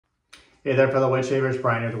Hey there, fellow wedge shavers,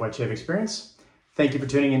 Brian here with the Wedge Shave Experience. Thank you for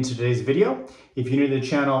tuning in to today's video. If you're new to the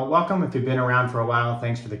channel, welcome. If you've been around for a while,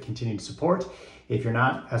 thanks for the continued support. If you're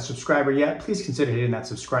not a subscriber yet, please consider hitting that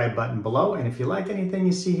subscribe button below. And if you like anything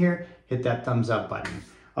you see here, hit that thumbs up button.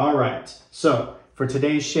 All right, so for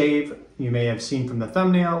today's shave, you may have seen from the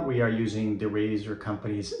thumbnail, we are using the razor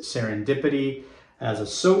company's Serendipity as a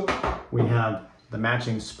soap. We have the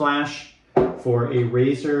matching splash. For a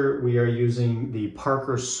razor, we are using the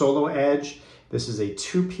Parker SoloEdge. This is a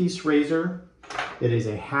two-piece razor. It is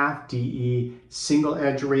a half DE single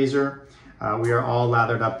edge razor. We are all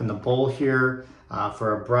lathered up in the bowl here.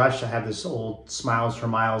 For a brush, I have this old Smiles for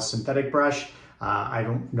Miles synthetic brush. I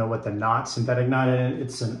don't know what the knot, synthetic knot in it.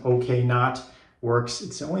 It's an okay knot, works.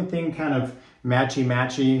 It's the only thing kind of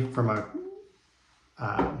matchy-matchy from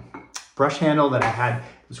a brush handle that I had.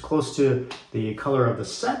 It was close to the color of the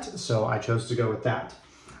set, so I chose to go with that.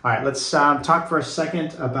 All right, let's talk for a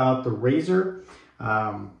second about the razor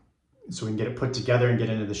so we can get it put together and get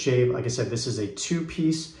into the shave. Like I said, this is a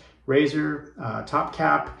two-piece razor, top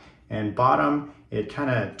cap and bottom. It kind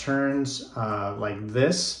of turns like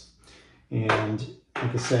this, and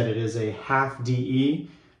like I said, it is a half DE,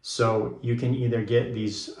 so you can either get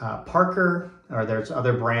these Parker, or there's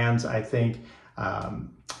other brands, I think,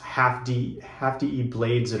 half DE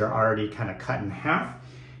blades that are already kind of cut in half,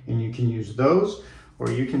 and you can use those,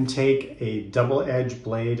 or you can take a double edge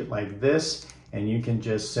blade like this and you can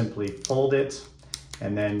just simply fold it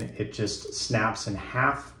and then it just snaps in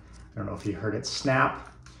half. I don't know if you heard it snap.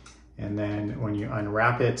 And then when you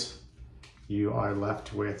unwrap it, you are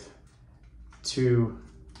left with two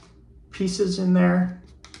pieces in there.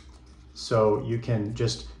 So you can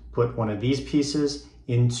just put one of these pieces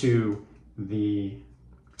into the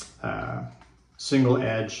single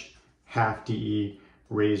edge half DE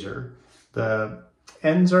razor. The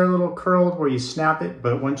ends are a little curled where you snap it,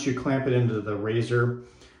 but once you clamp it into the razor,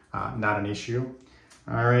 not an issue.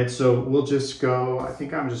 All right, so we'll just go, I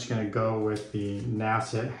think I'm just gonna go with the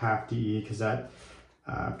Nasset half DE because that,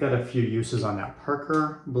 I've got a few uses on that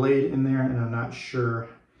Parker blade in there and I'm not sure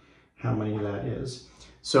how many that is.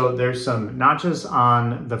 So there's some notches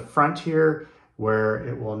on the front here where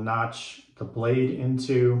it will notch the blade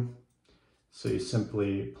into. So you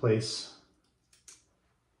simply place,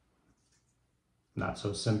 not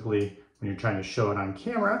so simply when you're trying to show it on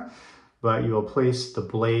camera, but you will place the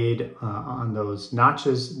blade on those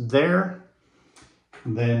notches there.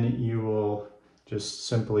 Then you will just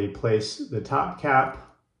simply place the top cap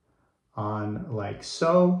on like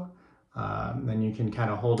so. Then you can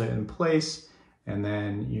kind of hold it in place and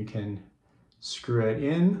then you can screw it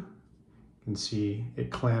in. You can see it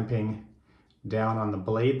clamping down on the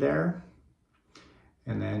blade there.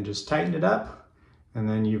 And then just tighten it up. And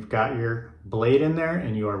then you've got your blade in there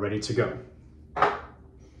and you are ready to go.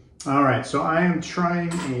 All right, so I am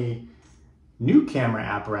trying a new camera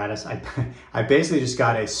apparatus. I basically just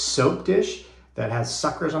got a soap dish that has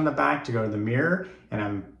suckers on the back to go to the mirror, and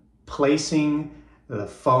I'm placing the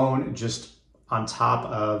phone just on top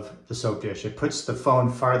of the soap dish. It puts the phone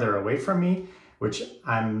farther away from me, which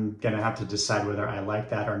I'm gonna have to decide whether I like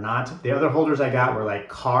that or not. The other holders I got were like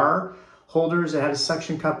car holders that had a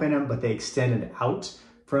suction cup in them, but they extended out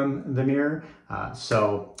from the mirror,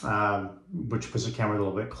 which puts the camera a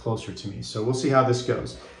little bit closer to me. So we'll see how this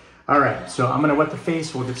goes. All right, so I'm gonna wet the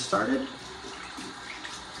face, we'll get started.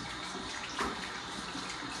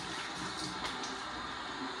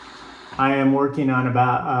 I am working on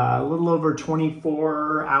about a little over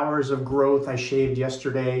 24 hours of growth. I shaved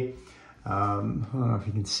yesterday. I don't know if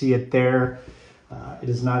you can see it there. It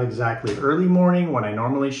is not exactly early morning when I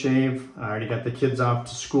normally shave. I already got the kids off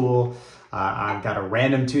to school. I've got a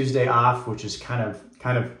random Tuesday off, which is kind of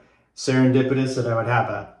serendipitous that I would have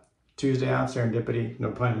a Tuesday off, serendipity,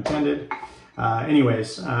 no pun intended.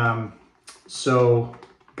 So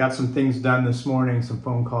got some things done this morning, some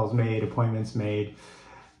phone calls made, appointments made,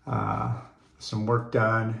 some work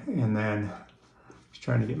done, and then just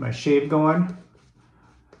trying to get my shave going.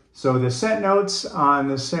 So the scent notes on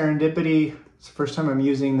the Serendipity, it's the first time I'm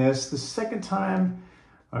using this. The second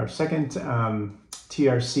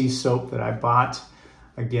TRC soap that I bought.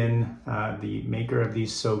 Again, the maker of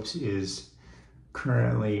these soaps is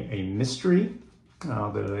currently a mystery,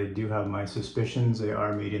 although I do have my suspicions. They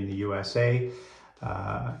are made in the USA,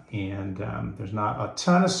 and there's not a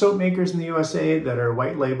ton of soap makers in the USA that are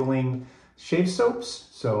white labeling shave soaps,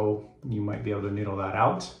 so you might be able to noodle that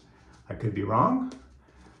out. I could be wrong,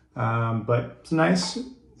 but it's nice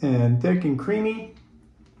and thick and creamy.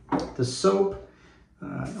 The soap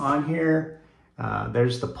on here,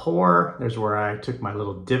 there's the pour. There's where I took my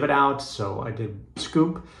little divot out, so I did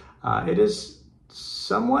scoop. It is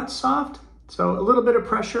somewhat soft. So a little bit of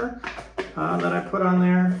pressure that I put on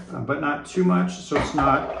there, but not too much. So it's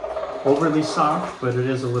not overly soft, but it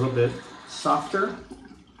is a little bit softer.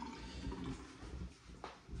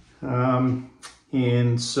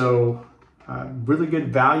 And so really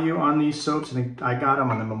good value on these soaps. I think I got them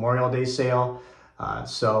on the Memorial Day sale.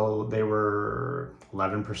 So they were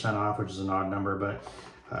 11% off, which is an odd number, but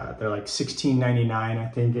they're like $16.99, I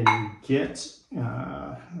think, and you get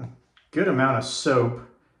a good amount of soap.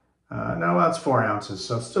 No, that's 4 ounces,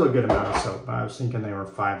 so still a good amount of soap. I was thinking they were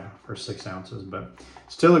 5 or 6 ounces, but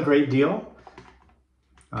still a great deal.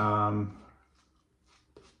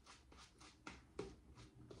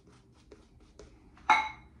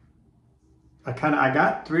 I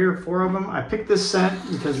got 3 or 4 of them. I picked this set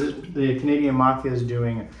because the Canadian Mafia is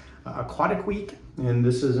doing Aquatic Week, and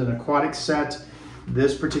this is an aquatic set.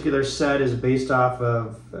 This particular set is based off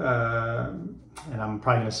of, and I'm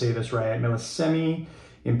probably gonna say this right, Millesimi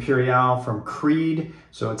Imperial from Creed.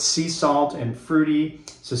 So it's sea salt and fruity,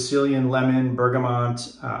 Sicilian lemon, bergamot,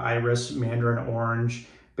 iris, mandarin orange,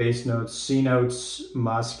 base notes, sea notes,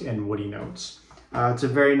 musk, and woody notes. It's a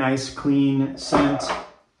very nice, clean scent.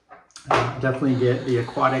 Definitely get the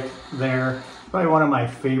aquatic there. Probably one of my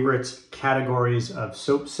favorite categories of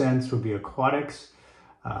soap scents would be aquatics.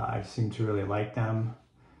 I seem to really like them.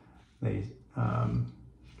 They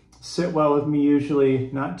sit well with me usually.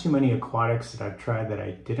 Not too many aquatics that I've tried that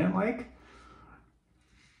I didn't like.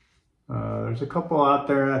 There's a couple out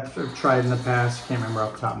there that I've tried in the past, can't remember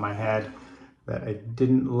off the top of my head, that I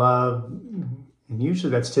didn't love. And usually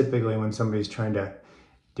that's typically when somebody's trying to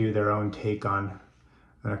do their own take on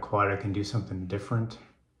an aquatic and do something different.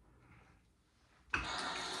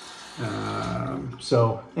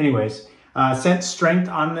 So anyways, scent strength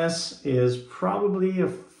on this is probably a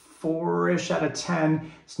 4-ish out of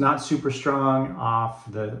 10. It's not super strong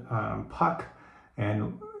off the puck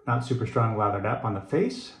and not super strong lathered up on the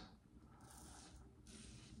face.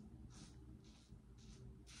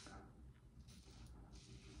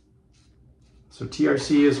 So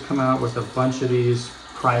TRC has come out with a bunch of these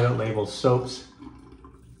private label soaps.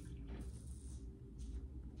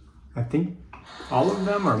 I think all of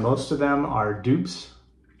them or most of them are dupes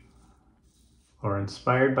or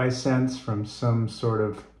inspired by scents from some sort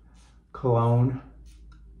of cologne.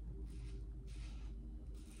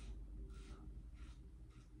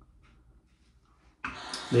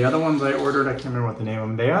 The other ones I ordered, I can't remember what the name of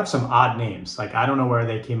them. They have some odd names. Like, I don't know where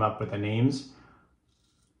they came up with the names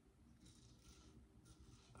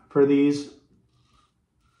for these.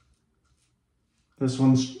 This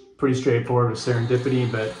one's pretty straightforward with Serendipity,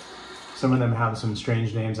 but some of them have some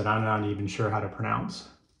strange names that I'm not even sure how to pronounce.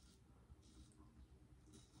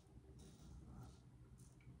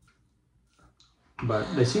 But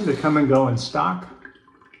they seem to come and go in stock.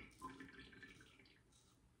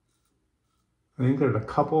 I think there's a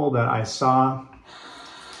couple that I saw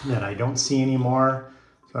that I don't see anymore.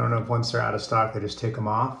 So I don't know if once they're out of stock, they just take them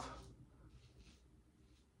off.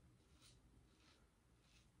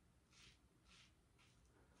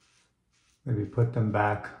 Maybe put them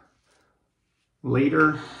back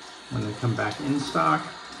later when they come back in stock.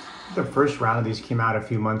 The first round of these came out a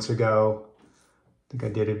few months ago. I think I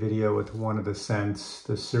did a video with one of the scents,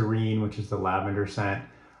 the Serene, which is the lavender scent.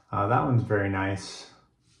 That one's very nice.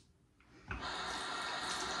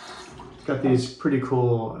 It's got these pretty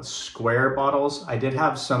cool square bottles. I did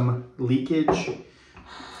have some leakage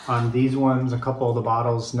on these ones, a couple of the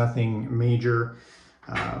bottles, nothing major,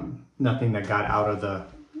 nothing that got out of the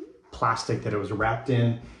plastic that it was wrapped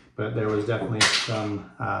in, but there was definitely some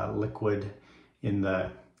liquid in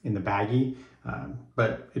the baggie,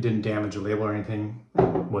 but it didn't damage the label or anything. It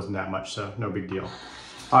wasn't that much, so no big deal.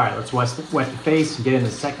 All right, let's wet the face and get in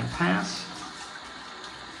the second pass.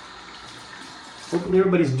 Hopefully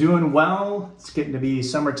everybody's doing well. It's getting to be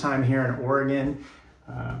summertime here in Oregon.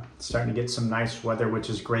 Starting to get some nice weather, which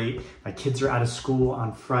is great. My kids are out of school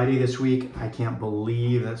on Friday this week. I can't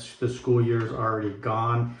believe that the school year is already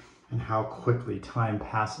gone and how quickly time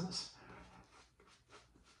passes.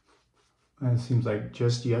 And it seems like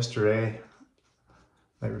just yesterday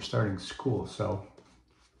they were starting school, so.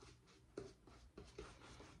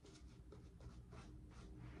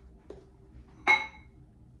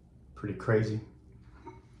 Pretty crazy.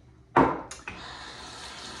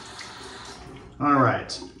 All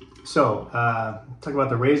right, so talk about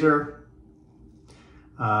the razor.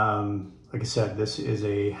 Like I said, this is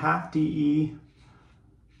a half DE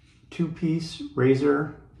 2-piece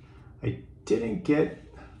razor. I didn't get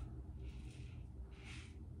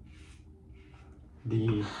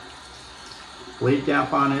the blade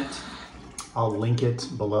gap on it. I'll link it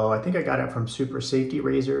below. I think I got it from Super Safety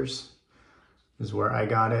Razors. is where I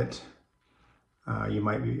got it.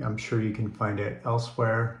 I'm sure you can find it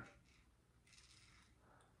elsewhere.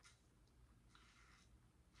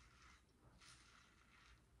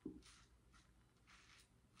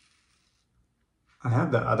 I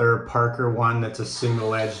have the other Parker one that's a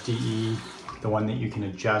single edge DE, the one that you can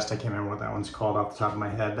adjust. I can't remember what that one's called off the top of my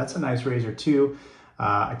head. That's a nice razor too.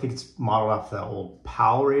 I think it's modeled off the old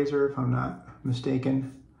Powell razor, if I'm not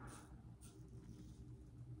mistaken.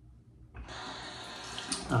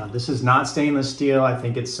 This is not stainless steel. I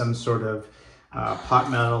think it's some sort of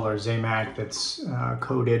pot metal or Zamac that's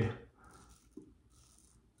coated.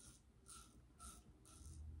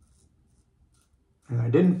 And I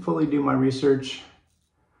didn't fully do my research.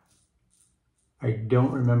 I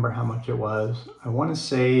don't remember how much it was. I want to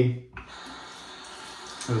say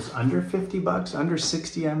it was under 50 bucks, under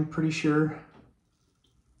 60, I'm pretty sure.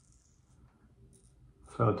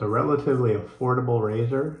 So it's a relatively affordable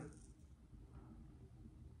razor.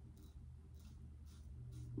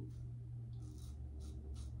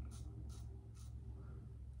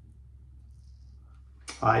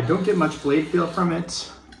 I don't get much blade feel from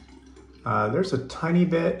it. There's a tiny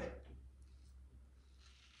bit,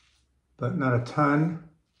 but not a ton.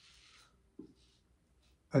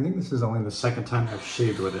 I think this is only the second time I've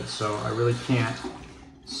shaved with it, so I really can't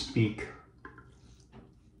speak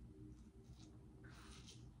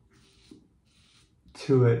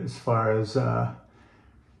to it as far as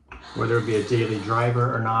whether it be a daily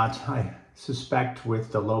driver or not. I suspect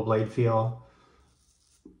with the low blade feel,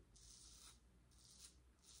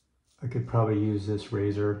 I could probably use this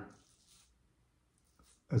razor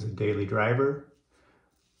as a daily driver.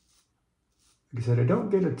 Like I said, I don't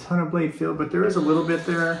get a ton of blade feel, but there is a little bit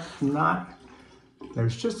there.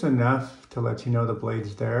 There's just enough to let you know the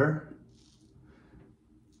blade's there.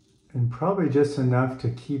 And probably just enough to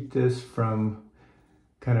keep this from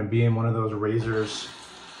kind of being one of those razors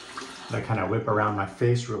that kind of whip around my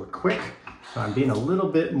face real quick. So I'm being a little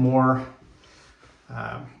bit more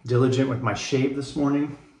diligent with my shave this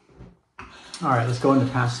morning. All right, let's go into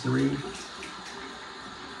pass 3.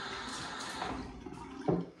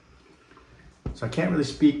 So I can't really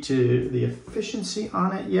speak to the efficiency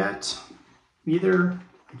on it yet either.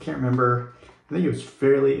 I can't remember. I think it was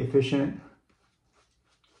fairly efficient.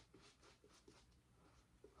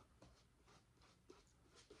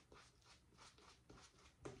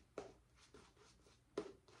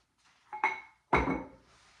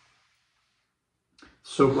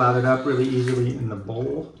 Soap lathered up really easily in the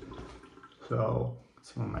bowl. So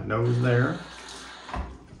some on my nose there.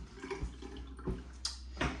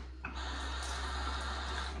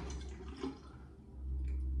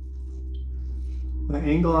 The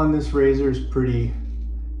angle on this razor is pretty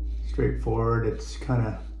straightforward. It's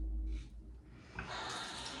kind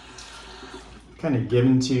of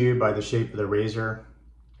given to you by the shape of the razor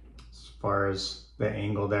as far as the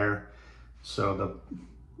angle there. So the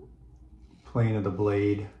plane of the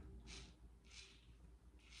blade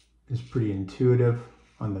is pretty intuitive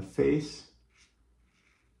on the face.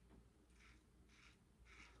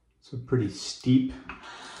 It's a pretty steep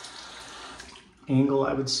angle,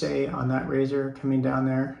 I would say, on that razor coming down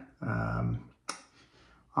there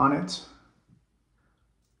on it.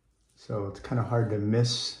 So it's kind of hard to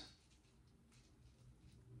miss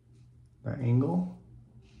the angle.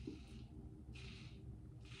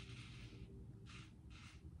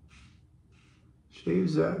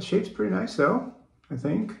 Shaves pretty nice though, I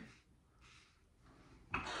think.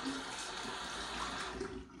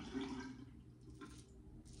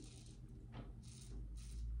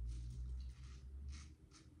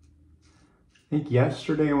 I think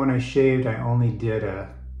yesterday when I shaved, I only did a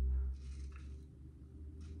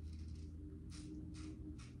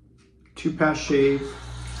 2-pass shave.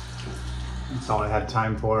 That's all I had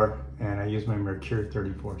time for, and I used my Mercure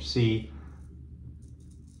 34C.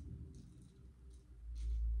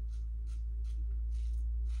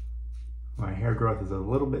 My hair growth is a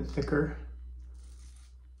little bit thicker.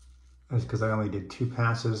 That's because I only did 2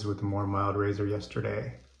 passes with a more mild razor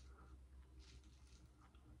yesterday.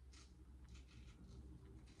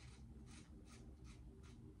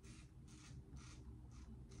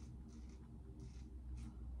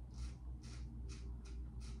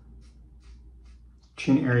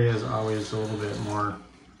 Chin area is always a little bit more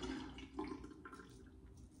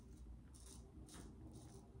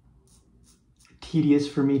tedious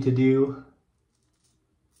for me to do.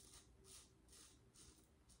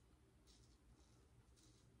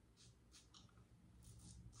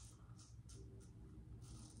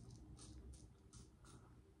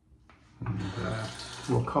 And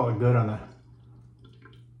we'll call it good on the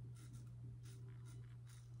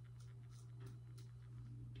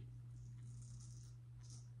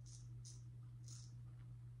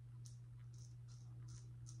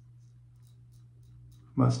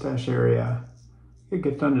mustache area. It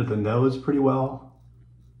gets under the nose pretty well.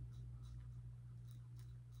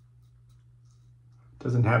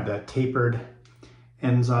 Doesn't have that tapered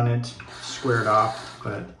ends on it, squared off,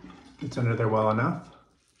 but it's under there well enough.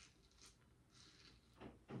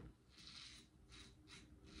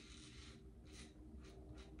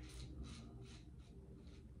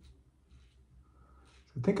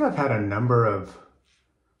 I think I've had a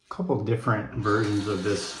couple different versions of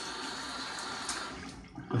this,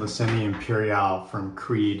 of the Semi-Imperial from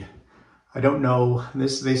Creed. I don't know, they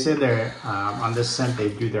say they're, on this scent they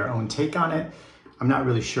do their own take on it. I'm not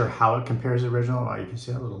really sure how it compares to the original. Oh, you can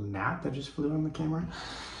see that little gnat that just flew on the camera.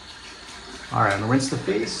 All right, I'm gonna rinse the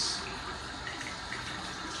face.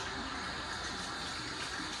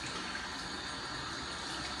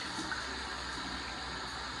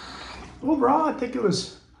 Overall, I think I'd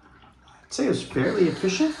say it was fairly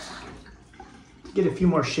efficient. Get a few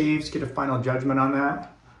more shaves, get a final judgment on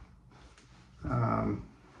that.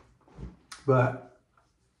 But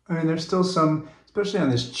I mean, there's still some, especially on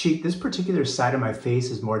this cheek, this particular side of my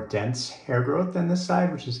face is more dense hair growth than this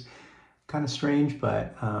side, which is kind of strange,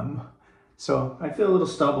 but so I feel a little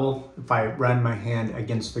stubble if I run my hand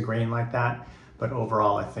against the grain like that, but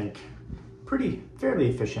overall I think fairly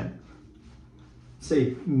efficient.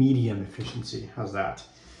 Say medium efficiency, how's that?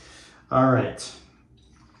 All right.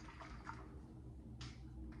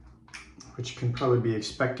 Which can probably be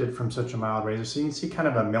expected from such a mild razor. So you can see kind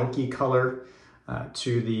of a milky color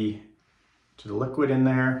to the liquid in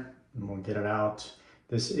there, and we'll get it out.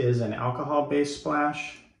 This is an alcohol-based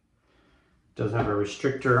splash. It does have a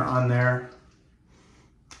restrictor on there.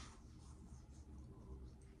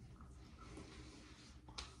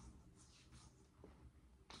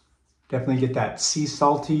 Definitely get that sea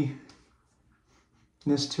saltiness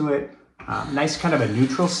to it. Nice kind of a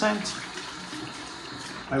neutral scent.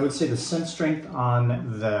 I would say the scent strength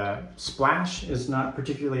on the splash is not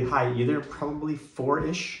particularly high either, probably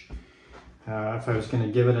 4-ish. If I was going to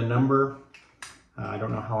give it a number, I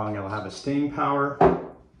don't know how long it'll have a staying power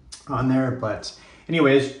on there, but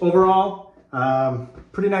anyways, overall,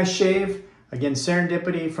 pretty nice shave. Again,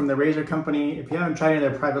 Serendipity from the Razor Company. If you haven't tried any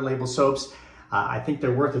of their private label soaps, I think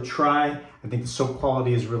they're worth a try. I think the soap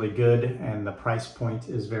quality is really good and the price point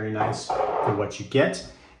is very nice for what you get.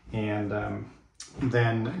 And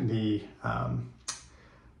then the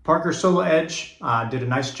Parker SoloEdge did a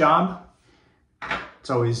nice job. It's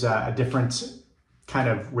always a different kind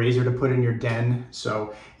of razor to put in your den.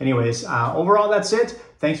 So anyways, overall, that's it.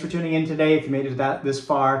 Thanks for tuning in today. If you made it this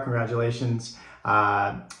far, congratulations.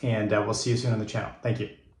 And we'll see you soon on the channel. Thank you.